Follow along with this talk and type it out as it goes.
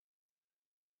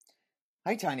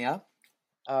Hi, Tania.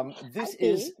 Hi, This B.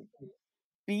 is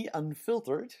Be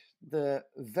Unfiltered, the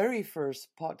very first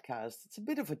podcast. It's a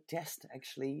bit of a test,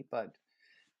 actually, but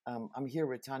I'm here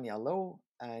with Tania Lo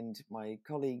and my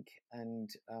colleague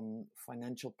and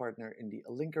financial partner in the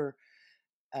Linker,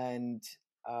 and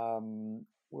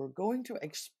we're going to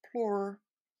explore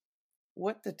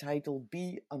what the title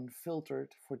Be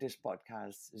Unfiltered for this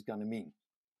podcast is going to mean.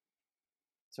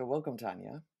 So, welcome,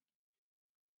 Tania.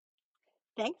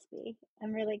 Thanks, B.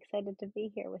 I'm really excited to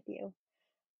be here with you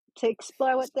to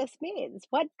explore what this means.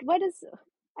 What is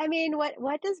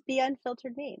what does be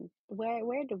unfiltered mean?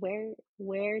 Where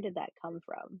did that come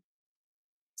from?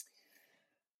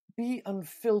 Be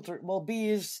Unfiltered. Well, Be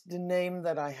is the name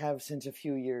that I have since a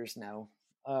few years now.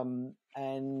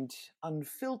 And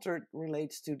unfiltered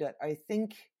relates to that. I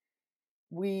think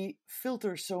we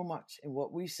filter so much in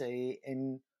what we say,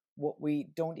 in what we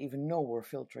don't even know we're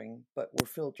filtering, but we're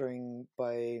filtering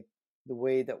by the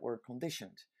way that we're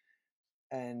conditioned.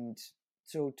 And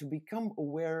so to become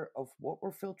aware of what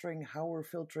we're filtering, how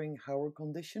we're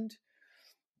conditioned,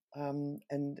 and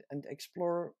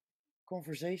explore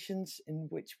conversations in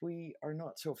which we are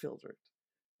not so filtered.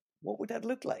 What would that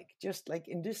look like? Just like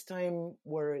in this time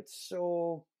where it's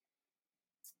so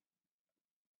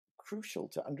crucial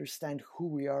to understand who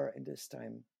we are in this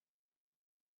time,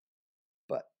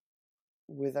 but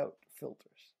without filters.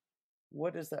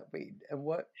 What does that mean? And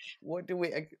what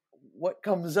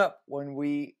comes up when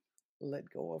we let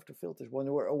go of the filters?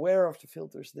 When we're aware of the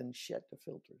filters, then shed the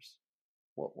filters.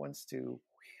 What wants to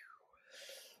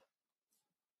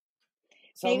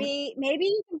some Maybe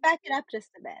you can back it up just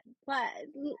a bit.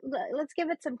 Let's give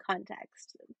it some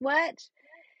context. What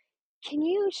can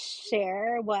you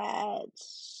share? What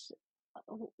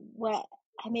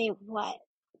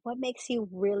what makes you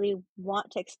really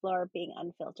want to explore being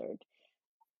unfiltered?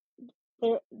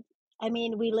 There,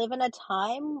 we live in a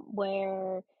time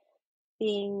where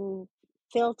being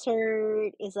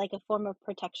filtered is like a form of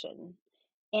protection.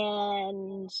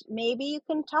 And maybe you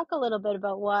can talk a little bit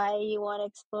about why you want to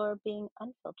explore being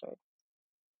unfiltered.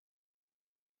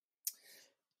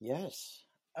 yes.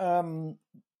 Um,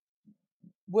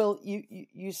 well,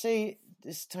 you say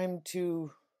it's time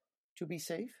to be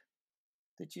safe.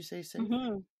 Did you say safe?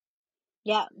 Hmm.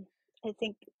 Yeah, I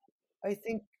think. I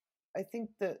think I think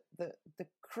the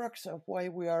crux of why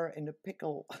we are in the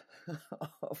pickle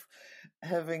of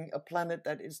having a planet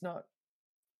that is not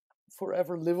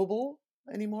forever livable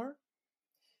anymore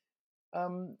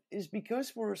is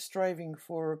because we're striving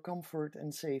for comfort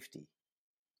and safety.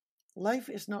 Life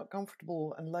is not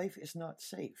comfortable and life is not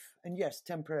safe. And yes,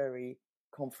 temporary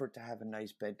comfort to have a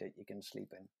nice bed that you can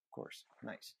sleep in, of course,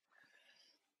 nice.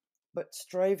 But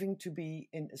striving to be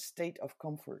in a state of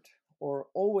comfort or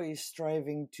always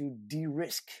striving to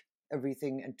de-risk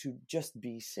everything and to just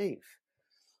be safe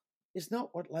is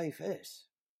not what life is.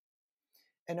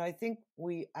 And I think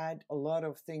we add a lot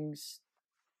of things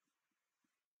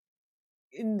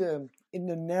in the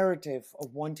narrative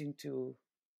of wanting to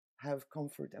have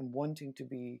comfort and wanting to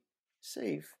be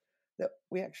safe that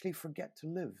we actually forget to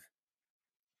live.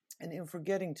 And in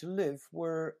forgetting to live,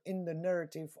 we're in the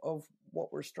narrative of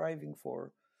what we're striving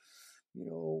for.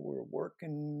 We're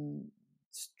working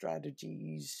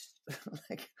strategies,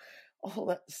 like all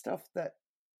that stuff that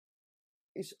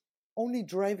is only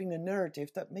driving the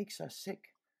narrative that makes us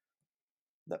sick,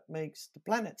 that makes the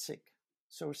planet sick,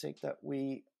 so sick that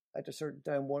we at a certain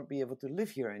time won't be able to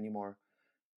live here anymore.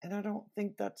 And I don't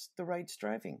think that's the right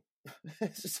striving.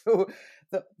 So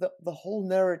the whole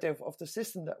narrative of the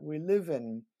system that we live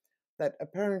in that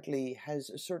apparently has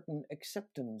a certain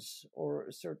acceptance or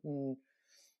a certain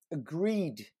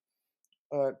agreed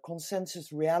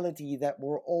consensus reality that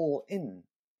we're all in,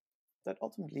 that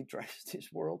ultimately drives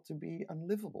this world to be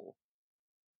unlivable.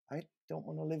 I don't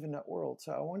want to live in that world.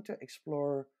 So I want to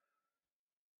explore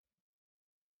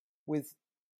with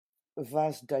a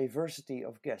vast diversity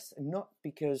of guests, and not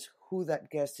because who that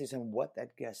guest is and what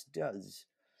that guest does,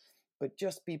 but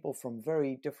just people from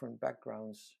very different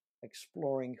backgrounds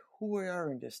exploring who we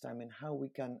are in this time and how we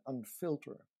can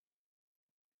unfilter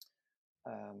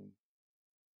um,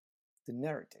 the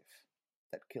narrative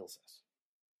that kills us.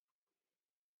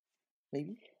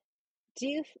 Maybe? Do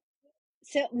you?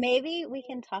 So maybe we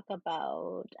can talk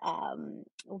about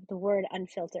the word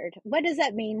unfiltered. What does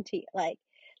that mean to you? Like,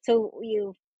 so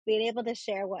you've been able to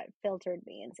share what filtered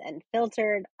means, and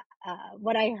filtered.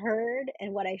 What I heard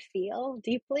and what I feel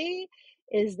deeply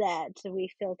is that we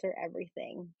filter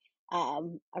everything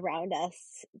around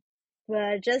us,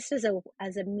 but just as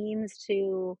a means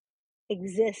to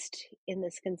exist in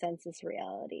this consensus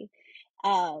reality.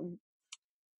 Um,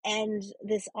 and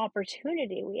this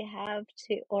opportunity we have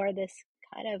to, or this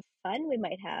kind of fun we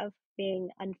might have being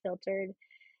unfiltered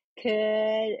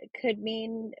could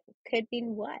mean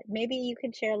what? Maybe you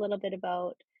could share a little bit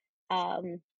about,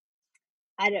 um,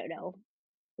 I don't know,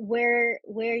 where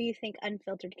you think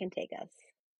unfiltered can take us.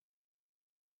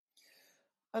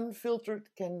 Unfiltered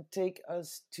can take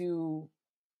us to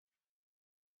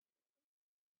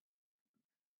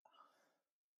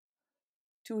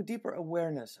a deeper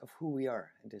awareness of who we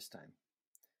are at this time,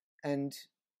 and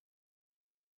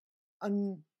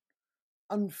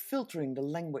unfiltering the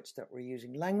language that we're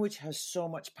using. Language has so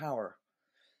much power,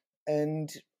 and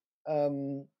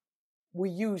we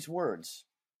use words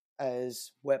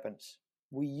as weapons.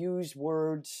 We use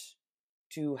words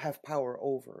to have power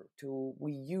over.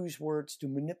 We use words to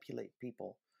manipulate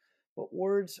people, but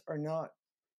words are not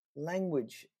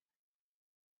language.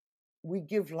 We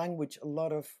give language a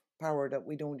lot of power that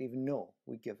we don't even know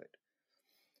we give it.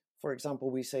 For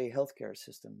example, we say healthcare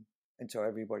system, and so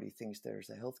everybody thinks there's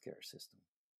a healthcare system.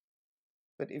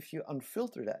 But if you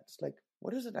unfilter that, it's like,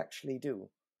 what does it actually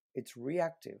do? It's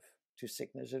reactive to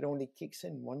sickness. It only kicks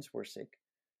in once we're sick.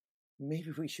 Maybe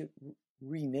we should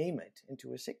rename it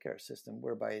into a sick care system,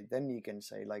 whereby then you can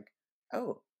say, like,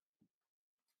 oh,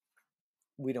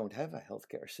 we don't have a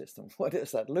healthcare system. What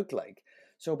does that look like?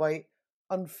 So by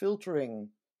unfiltering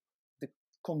the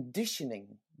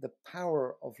conditioning, the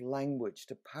power of language,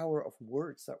 the power of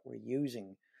words that we're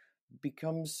using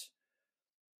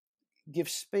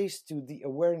gives space to the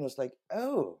awareness, like,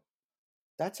 oh,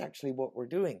 that's actually what we're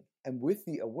doing. And with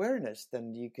the awareness,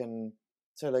 then you can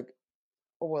say, like,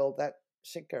 oh, well, that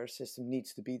sick care system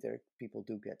needs to be there. People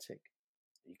do get sick.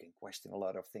 You can question a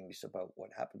lot of things about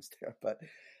what happens there, but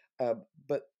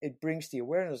it brings the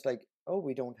awareness, like, oh,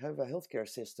 we don't have a healthcare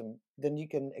system. Then you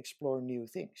can explore new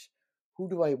things. Who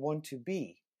do I want to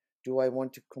be? Do I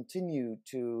want to continue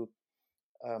to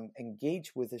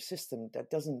engage with a system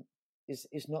that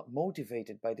is not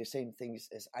motivated by the same things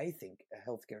as I think a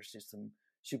healthcare system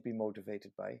should be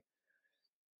motivated by?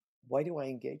 Why do I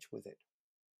engage with it?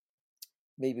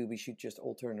 Maybe we should just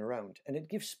all turn around. And it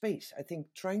gives space. I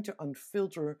think trying to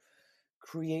unfilter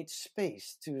creates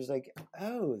space to, like,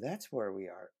 oh, that's where we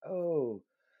are. Oh,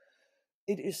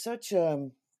 it is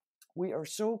we are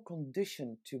so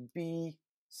conditioned to be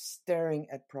staring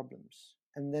at problems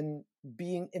and then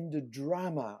being in the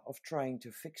drama of trying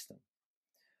to fix them,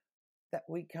 that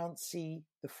we can't see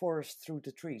the forest through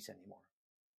the trees anymore.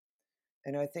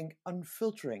 And I think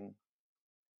unfiltering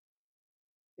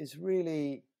is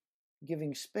really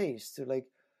giving space to, like,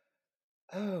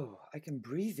 oh, I can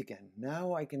breathe again.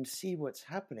 Now I can see what's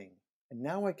happening. And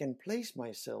now I can place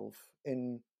myself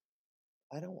in,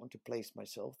 I don't want to place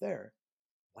myself there.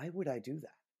 Why would I do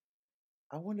that?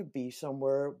 I want to be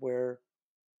somewhere where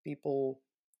people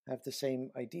have the same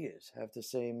ideas, have the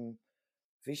same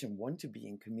vision, want to be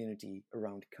in community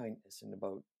around kindness and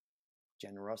about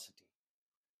generosity.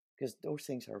 Because those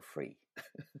things are free.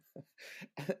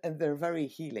 And they're very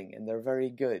healing and they're very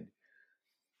good.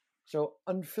 So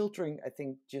unfiltering, I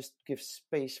think, just gives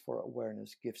space for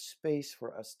awareness, gives space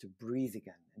for us to breathe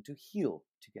again and to heal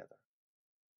together.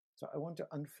 So I want to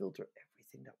unfilter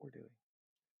everything that we're doing.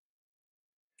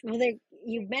 Well,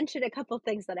 you mentioned a couple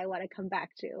things that I want to come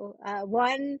back to.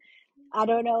 One, I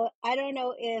don't know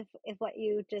if what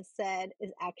you just said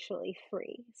is actually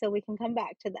free. So we can come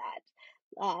back to that.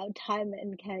 Time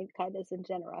and kindness and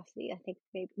generosity. I think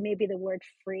maybe the word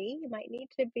free might need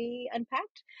to be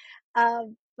unpacked.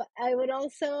 But I would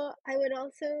also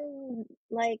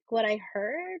like, what I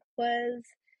heard was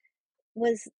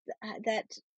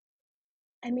that,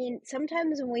 I mean,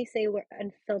 sometimes when we say we're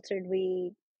unfiltered,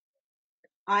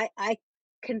 I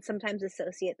can sometimes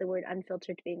associate the word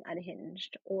unfiltered to being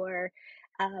unhinged, or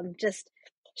just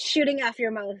shooting off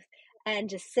your mouth and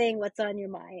just saying what's on your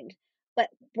mind. But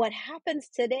what happens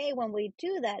today when we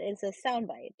do that is a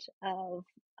soundbite of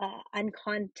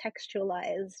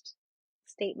uncontextualized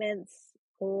statements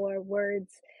or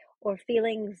words or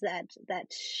feelings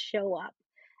that show up,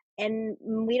 and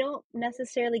we don't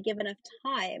necessarily give enough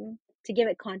time to give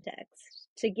it context,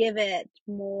 to give it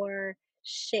more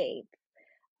shape,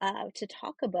 to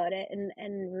talk about it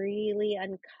and really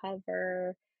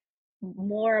uncover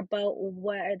more about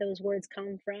where those words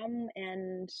come from,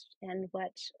 and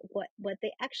what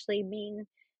they actually mean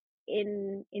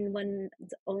in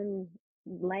one's own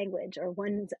language or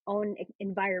one's own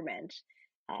environment.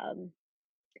 Um,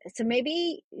 so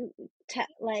maybe,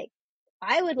 like,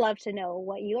 I would love to know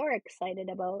what you're excited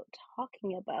about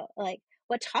talking about, like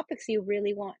what topics you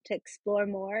really want to explore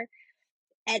more,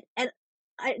 and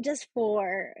I just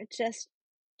for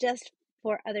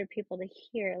other people to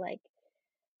hear, like,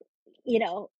 you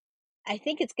know, I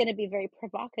think it's going to be very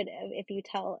provocative if you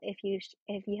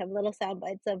have little sound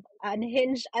bites of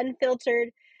unhinged,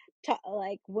 unfiltered,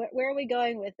 like where are we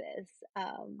going with this?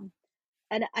 And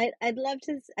I'd love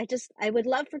to. I would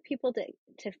love for people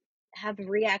to have a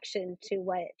reaction to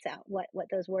what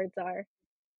those words are,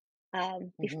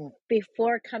 Hmm.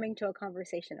 before coming to a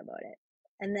conversation about it,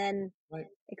 and then Right.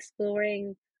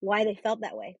 exploring why they felt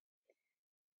that way.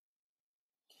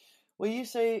 Well, you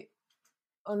say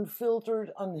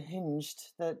unfiltered,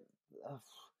 unhinged. That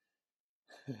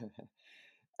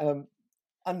um,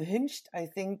 unhinged, I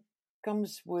think,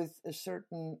 comes with a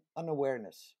certain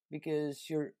unawareness because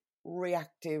you're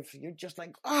reactive. You're just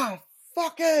like,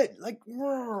 fuck it, like,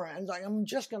 and like I'm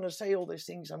just gonna say all these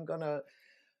things.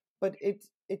 But it's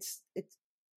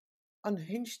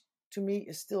unhinged to me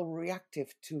is still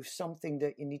reactive to something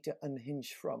that you need to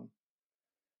unhinge from.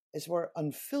 Is where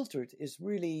unfiltered is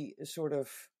really a sort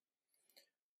of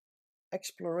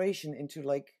exploration into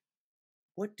like,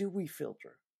 what do we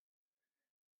filter?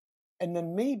 And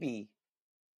then maybe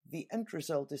the end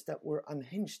result is that we're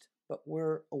unhinged, but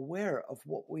we're aware of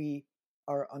what we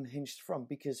are unhinged from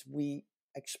because we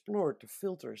explored the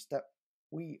filters that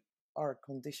we are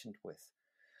conditioned with.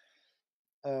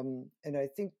 And I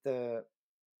think I'd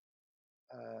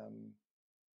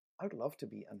love to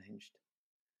be unhinged,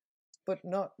 but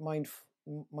not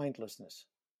mindlessness,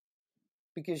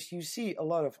 because you see a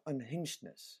lot of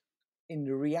unhingedness in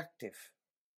the reactive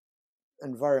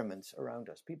environments around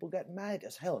us. People get mad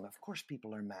as hell, and of course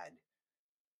people are mad.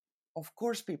 Of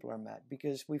course people are mad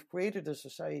because we've created a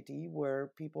society where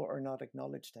people are not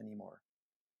acknowledged anymore.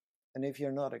 And if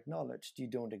you're not acknowledged, you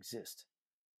don't exist.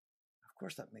 Of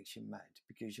course that makes you mad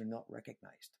because you're not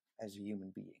recognized as a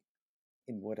human being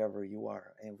in whatever you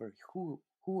are, and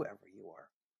whoever you are.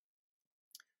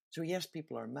 So yes,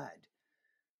 people are mad,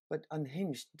 but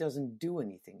unhinged doesn't do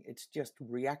anything. It's just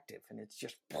reactive and it's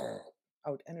just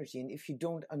out energy. And if you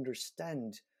don't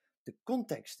understand the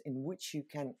context in which you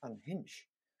can unhinge,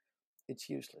 it's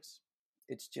useless.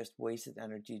 It's just wasted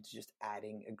energy. It's just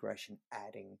adding aggression,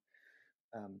 adding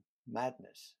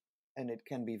madness, and it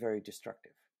can be very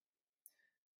destructive.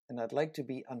 And I'd like to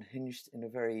be unhinged in a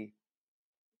very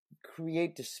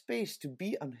create the space to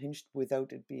be unhinged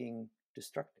without it being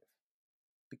destructive,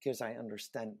 because I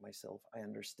understand myself. I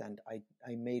understand I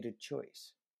made a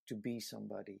choice to be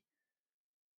somebody,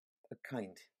 a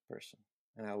kind person.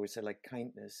 And I always say, like,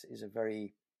 kindness is a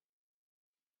very,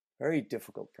 very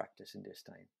difficult practice in this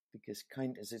time because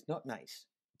kindness is not nice.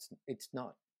 It's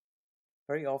not.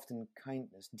 Very often,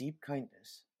 kindness, deep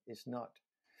kindness, is not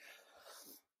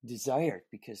desired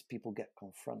because people get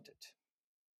confronted.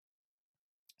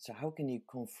 So, how can you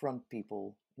confront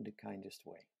people in the kindest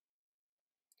way?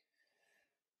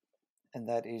 And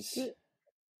that is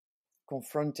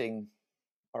confronting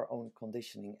our own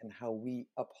conditioning and how we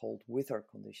uphold with our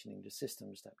conditioning the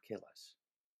systems that kill us.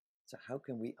 So, how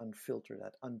can we unfilter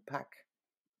that, unpack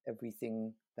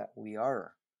everything that we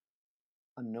are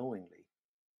unknowingly?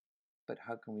 But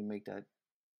how can we make that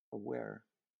aware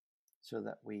so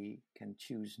that we can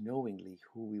choose knowingly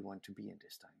who we want to be in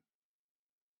this time?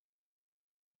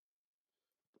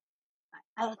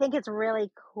 I think it's really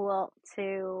cool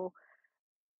to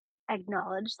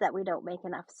acknowledge that we don't make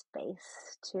enough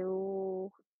space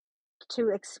to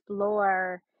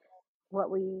explore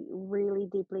what we really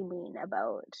deeply mean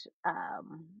about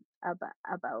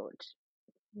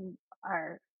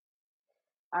our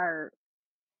our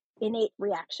innate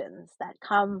reactions that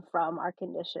come from our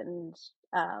conditioned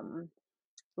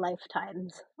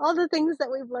lifetimes, all the things that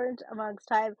we've learned amongst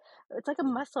time. It's like a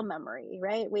muscle memory,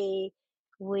 right? We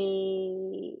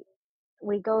we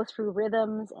go through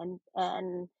rhythms and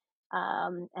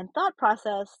thought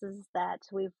processes that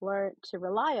we've learned to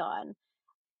rely on,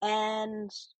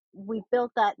 and we've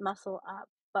built that muscle up,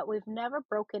 but we've never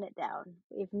broken it down.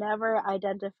 We've never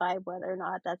identified whether or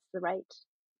not that's the right.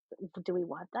 Do we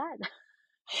want that?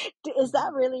 Is Mm-hmm.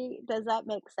 that really, does that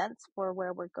make sense for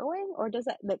where we're going, or does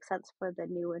that make sense for the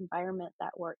new environment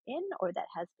that we're in, or that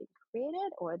has been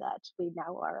created, or that we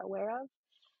now are aware of?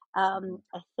 Mm-hmm.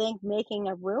 I think making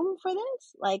a room for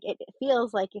this, like it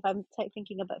feels like, if I'm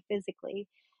thinking about physically,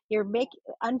 you're make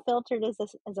unfiltered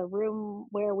as a room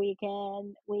where we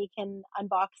can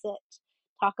unbox it,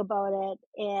 talk about it,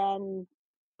 and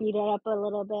beat it up a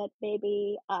little bit,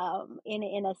 maybe,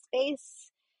 in a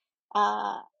space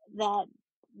uh, that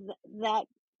that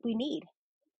we need,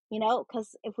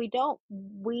 because if we don't,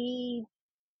 we're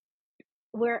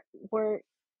we're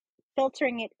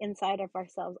filtering it inside of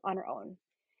ourselves on our own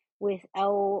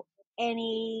without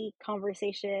any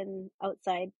conversation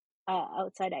outside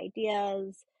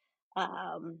ideas.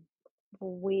 um,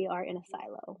 we are in a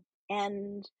silo,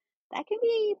 and that can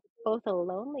be both a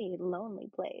lonely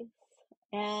place,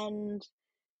 and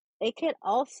it could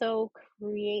also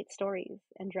create stories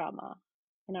and drama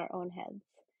in our own heads.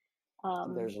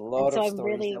 There's a And lot so of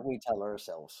stories that I'm we tell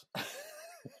ourselves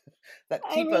that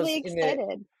I'm keep us really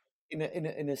excited.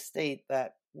 in a state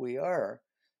that we are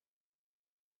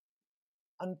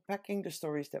unpacking the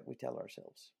stories that we tell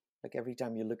ourselves. Like every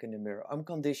time you look in the mirror, I'm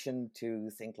conditioned to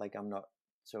think like I'm not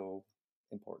so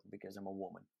important because I'm a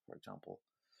woman, for example.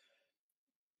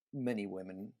 Many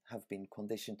women have been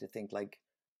conditioned to think like,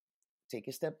 take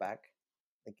a step back,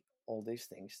 like all these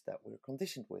things that we're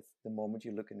conditioned with. The moment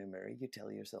you look in the mirror, you tell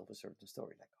yourself a certain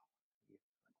story, like, oh,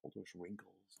 all those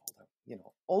wrinkles, all that,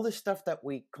 all the stuff that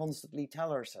we constantly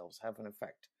tell ourselves have an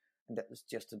effect. And that was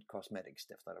just the cosmetic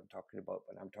stuff that I'm talking about,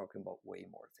 but I'm talking about way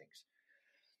more things.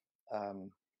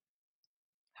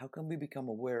 How can we become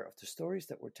aware of the stories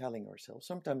that we're telling ourselves?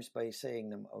 Sometimes by saying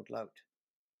them out loud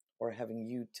or having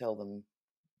you tell them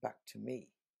back to me.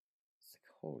 It's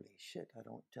like, holy shit, I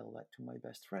don't tell that to my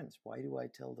best friends. Why do I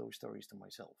tell those stories to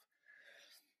myself?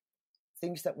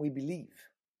 Things that we believe.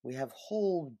 We have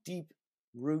whole deep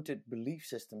rooted belief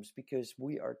systems because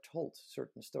we are told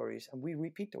certain stories and we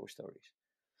repeat those stories.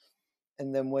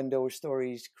 And then when those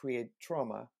stories create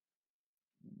trauma,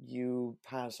 you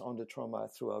pass on the trauma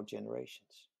throughout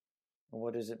generations. And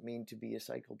what does it mean to be a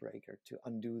cycle breaker, to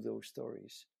undo those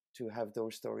stories, to have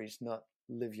those stories not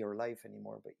live your life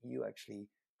anymore, but you actually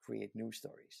create new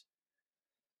stories?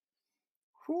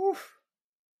 Whew.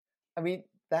 I mean,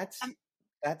 Um,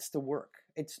 that's the work.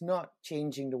 It's not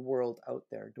changing the world out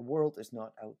there. The world is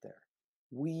not out there.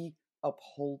 We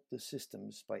uphold the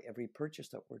systems by every purchase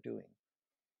that we're doing.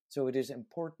 So it is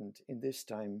important in this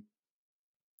time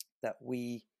that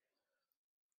we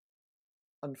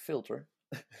unfilter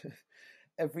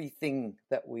everything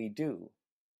that we do,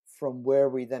 from where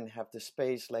we then have the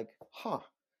space like,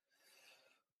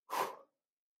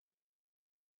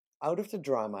 out of the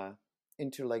drama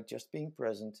into like just being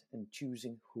present and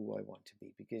choosing who I want to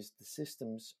be, because the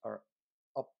systems are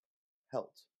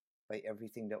upheld by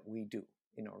everything that we do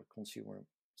in our consumer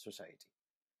society.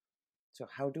 So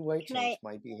how do I can change I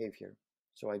my behavior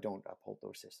so I don't uphold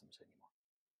those systems anymore?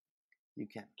 You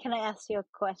can. can I ask you a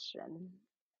question?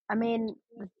 I mean,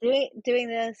 doing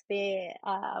this,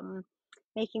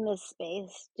 making this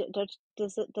space,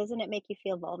 doesn't it make you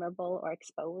feel vulnerable or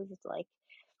exposed? Like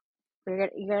you're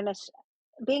gonna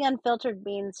being unfiltered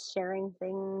means sharing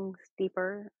things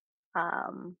deeper,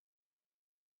 um,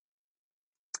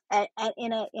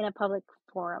 in a public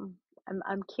forum.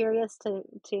 I'm curious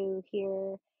to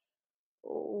hear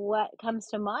what comes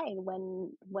to mind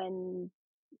when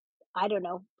I don't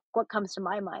know. What comes to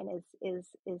my mind is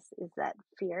that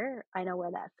fear. I know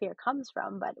where that fear comes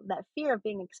from, but that fear of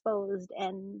being exposed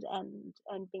and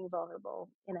being vulnerable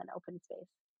in an open space.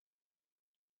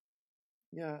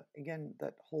 Yeah, again,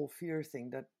 that whole fear thing,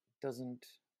 that doesn't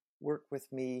work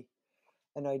with me.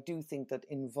 And I do think that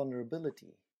in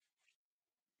vulnerability,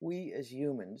 we as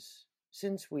humans,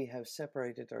 since we have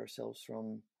separated ourselves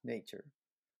from nature,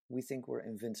 we think we're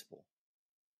invincible.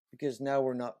 Because now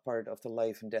we're not part of the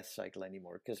life and death cycle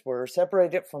anymore. Because we're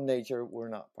separated from nature, we're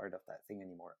not part of that thing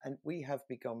anymore. And we have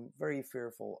become very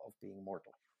fearful of being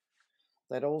mortal.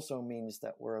 That also means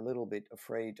that we're a little bit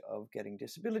afraid of getting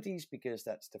disabilities, because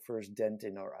that's the first dent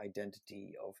in our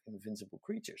identity of invincible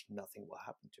creatures. Nothing will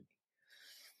happen to me.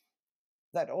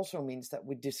 That also means that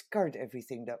we discard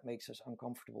everything that makes us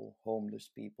uncomfortable. Homeless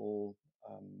people,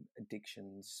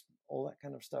 addictions, all that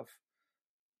kind of stuff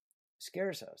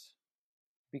scares us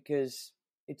because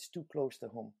it's too close to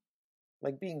home.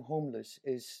 Like being homeless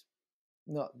is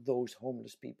not those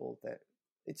homeless people, that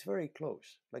it's very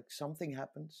close. Like something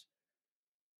happens,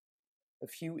 a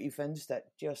few events that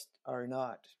just are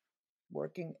not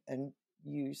working, and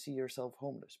you see yourself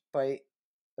homeless. By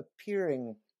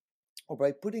appearing, or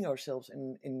by putting ourselves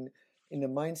in a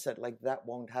mindset like that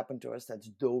won't happen to us, that's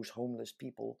those homeless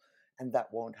people and that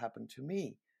won't happen to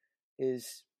me,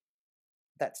 is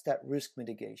that's that risk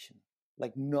mitigation,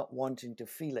 like not wanting to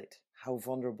feel it, how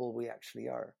vulnerable we actually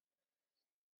are.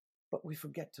 But we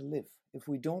forget to live. If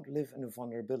we don't live in a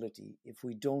vulnerability, if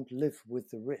we don't live with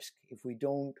the risk, if we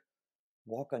don't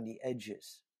walk on the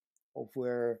edges of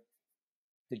where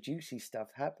the juicy stuff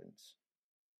happens,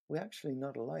 we're actually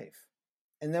not alive.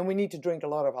 And then we need to drink a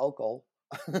lot of alcohol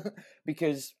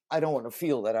because I don't want to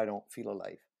feel that I don't feel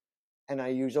alive. And I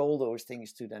use all those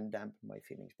things to then dampen my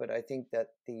feelings. But I think that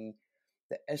the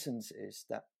essence is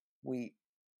that we,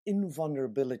 in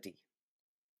vulnerability,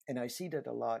 and I see that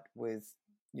a lot with,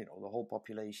 the whole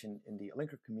population in the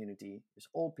Alinker community, is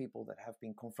all people that have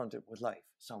been confronted with life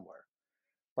somewhere.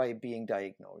 by being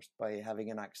diagnosed, by having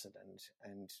an accident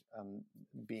and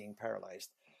being paralyzed,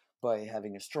 by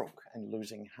having a stroke and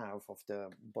losing half of the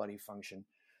body function.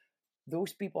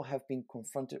 Those people have been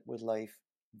confronted with life.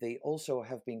 They also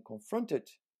have been confronted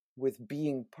with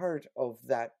being part of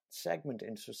that segment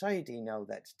in society now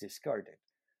that's discarded.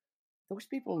 Those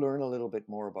people learn a little bit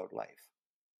more about life.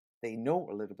 They know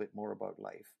a little bit more about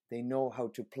life. They know how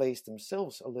to place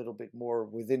themselves a little bit more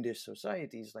within this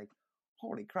society. It's like,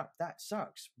 holy crap, that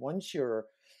sucks. Once you're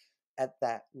at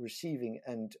that receiving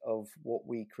end of what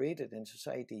we created in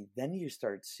society, then you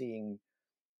start seeing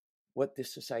what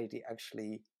this society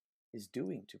actually is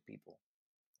doing to people.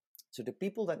 So the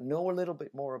people that know a little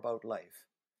bit more about life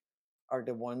are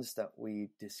the ones that we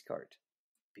discard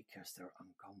because they're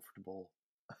uncomfortable.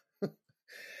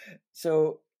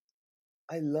 So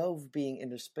I love being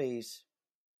in a space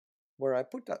where I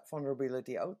put that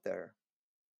vulnerability out there.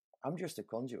 I'm just a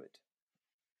conduit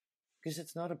because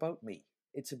it's not about me.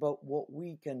 It's about what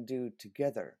we can do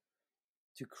together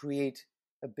to create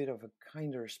a bit of a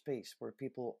kinder space where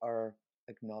people are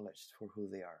acknowledged for who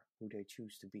they are, who they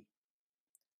choose to be.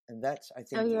 And that's, I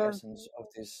So think, the you're essence of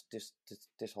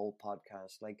this whole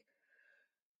podcast. Like,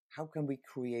 how can we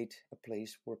create a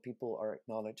place where people are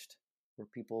acknowledged, where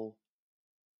people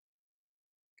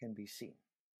can be seen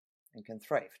and can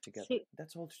thrive together?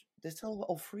 so, That's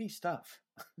all free stuff.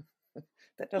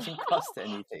 That doesn't cost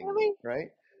anything, are we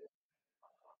right?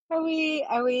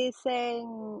 are we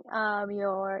saying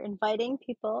you're inviting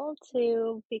people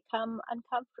to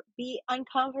be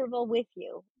uncomfortable with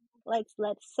you? Let's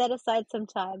set aside some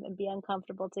time and be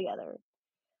uncomfortable together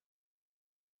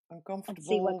and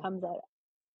see what Uncomfortable, comes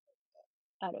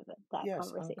out of it, that yes,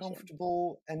 conversation.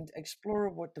 uncomfortable, and explore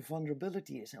what the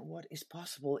vulnerability is and what is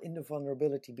possible in the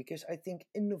vulnerability. Because I think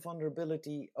in the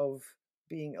vulnerability of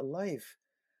being alive,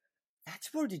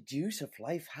 that's where the juice of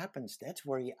life happens. That's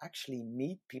where you actually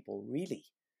meet people, really.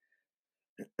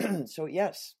 So,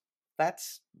 yes,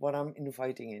 that's what I'm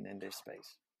inviting in this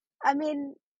space. I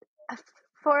mean,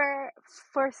 for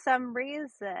for some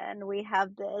reason we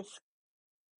have this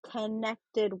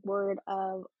connected word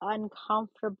of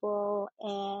uncomfortable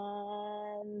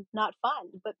and not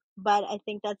fun, but I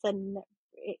think that's a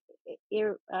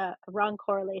wrong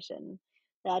correlation.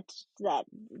 that that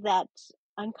that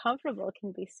uncomfortable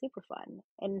can be super fun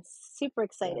and super Yes.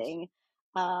 exciting,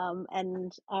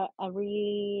 and a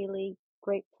really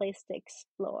great place to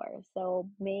explore. So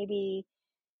maybe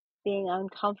being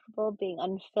uncomfortable, being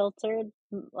unfiltered,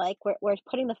 like we're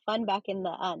putting the fun back in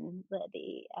the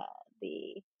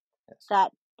Yes.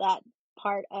 that that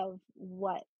part of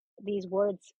what these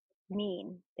words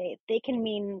mean. They can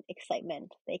mean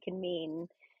excitement. They can mean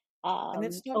And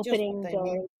it's not just what opening they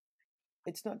mean. doors.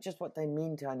 It's not just what they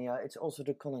mean, Tanya. It's also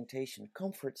the connotation.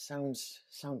 Comfort sounds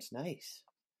nice.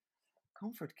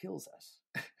 Comfort kills us.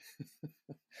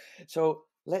 So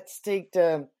let's take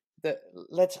the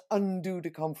let's undo the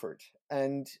comfort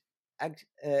and act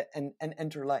and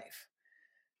enter life.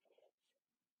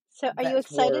 So are you That's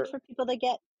excited where, for people to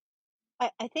get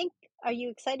I think are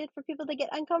you excited for people to get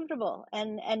uncomfortable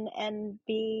and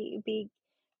be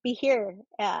here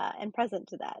and present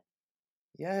to that?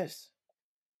 yes.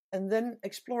 And then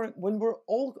exploring when we're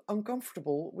all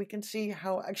uncomfortable, we can see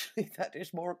how actually that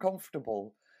is more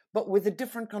comfortable, but with a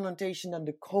different connotation than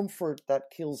the comfort that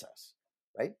kills us,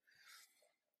 right?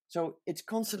 So it's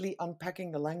constantly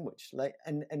unpacking the language, like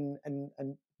and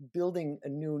building a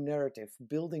new narrative,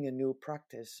 building a new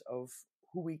practice of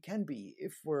who we can be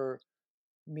if we're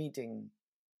meeting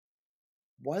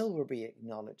while we're being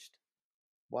acknowledged,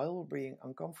 while we're being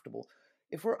uncomfortable.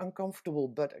 If we're uncomfortable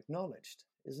but acknowledged,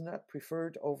 isn't that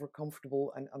preferred over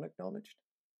comfortable and unacknowledged?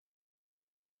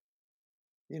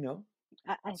 You know?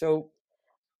 I, I So,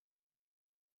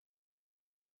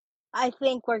 I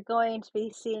think we're going to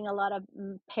be seeing a lot of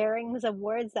pairings of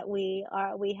words that we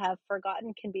have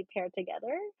forgotten can be paired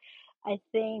together. I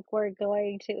think we're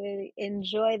going to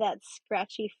enjoy that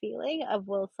scratchy feeling of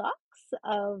wool socks,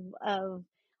 of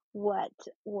what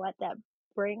what that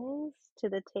brings to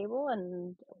the table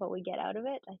and what we get out of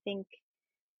it. I think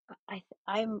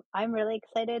I'm really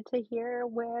excited to hear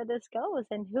where this goes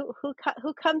and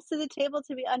who comes to the table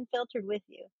to be unfiltered with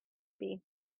you. B.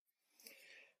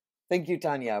 thank you,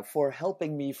 Tanya, for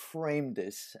helping me frame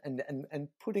this and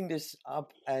putting this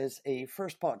up as a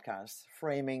first podcast,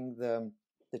 framing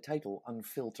the title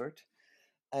Unfiltered.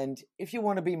 And if you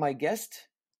want to be my guest,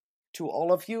 to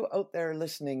all of you out there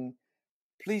listening,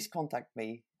 please contact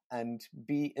me and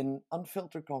be in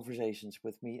unfiltered conversations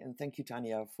with me. And thank you,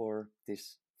 Tanya, for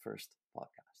this first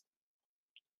podcast.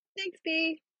 Thanks,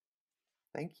 B.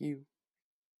 Thank you.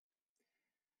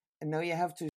 And now you have to